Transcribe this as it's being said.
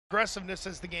aggressiveness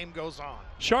as the game goes on.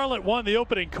 Charlotte won the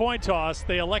opening coin toss.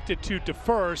 They elected to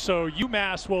defer, so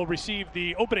UMass will receive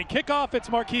the opening kickoff. It's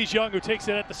Marquis Young who takes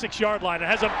it at the 6-yard line. It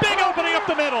has a big opening up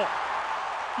the middle.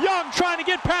 Young trying to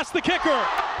get past the kicker.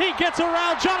 He gets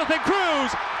around Jonathan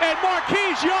Cruz, and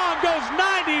Marquis Young goes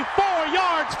 94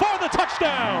 yards for the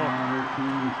touchdown.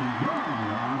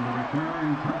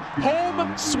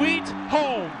 Home sweet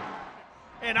home.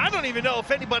 And I don't even know if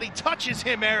anybody touches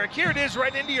him, Eric. Here it is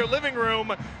right into your living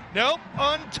room. Nope,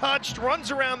 untouched,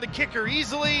 runs around the kicker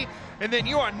easily, and then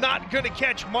you are not going to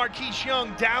catch Marquis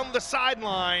Young down the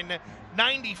sideline,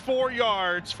 94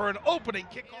 yards for an opening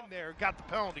kickoff there. Got the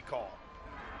penalty call.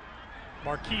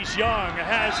 Marquis Young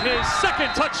has his second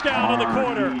touchdown of the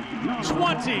quarter.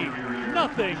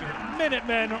 20-0,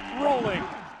 Minutemen rolling.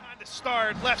 To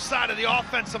start, left side of the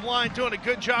offensive line, doing a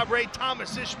good job. Ray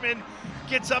Thomas Ishman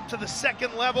gets up to the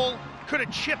second level. Could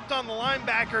have chipped on the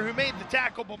linebacker who made the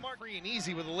tackle, but free and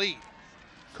easy with the lead.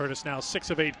 Curtis now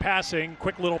 6 of 8 passing.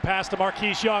 Quick little pass to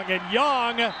Marquis Young, and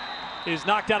Young is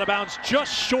knocked out of bounds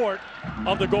just short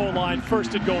of the goal line.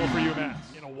 First and goal for UMass.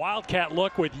 In a wildcat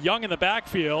look with Young in the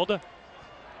backfield.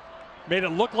 Made it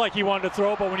look like he wanted to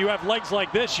throw, but when you have legs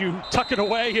like this, you tuck it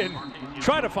away and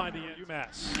try to find the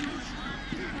UMass.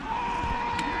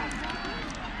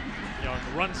 Young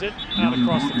runs it out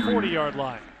across the 40-yard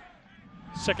line.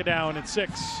 Second down and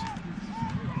 6.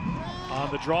 On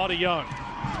the draw to Young.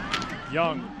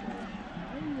 Young.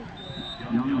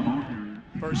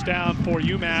 First down for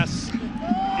UMass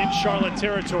in Charlotte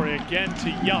territory. Again to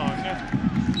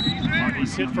Young.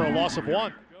 He's hit for a loss of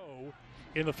 1. Go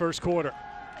in the first quarter.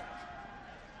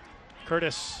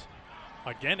 Curtis.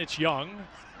 Again, it's Young.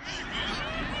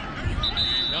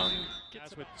 Young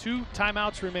gets with 2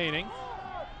 timeouts remaining.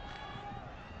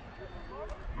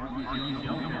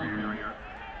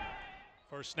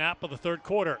 First snap of the third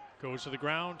quarter goes to the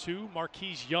ground to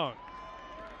Marquis Young.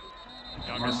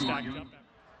 Young is stacked up.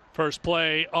 First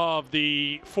play of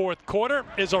the fourth quarter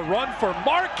is a run for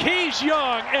Marquis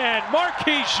Young, and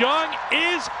Marquis Young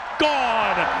is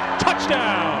gone.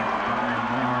 Touchdown.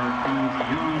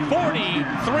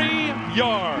 43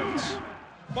 yards.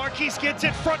 Marquis gets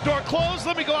it, front door closed.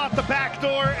 Let me go out the back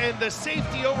door, and the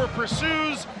safety over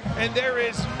pursues, and there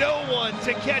is no one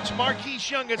to catch Marquis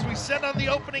Young. As we said on the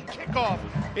opening kickoff,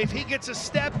 if he gets a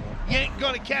step, you ain't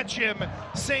gonna catch him.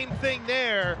 Same thing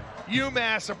there.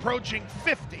 UMass approaching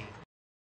 50.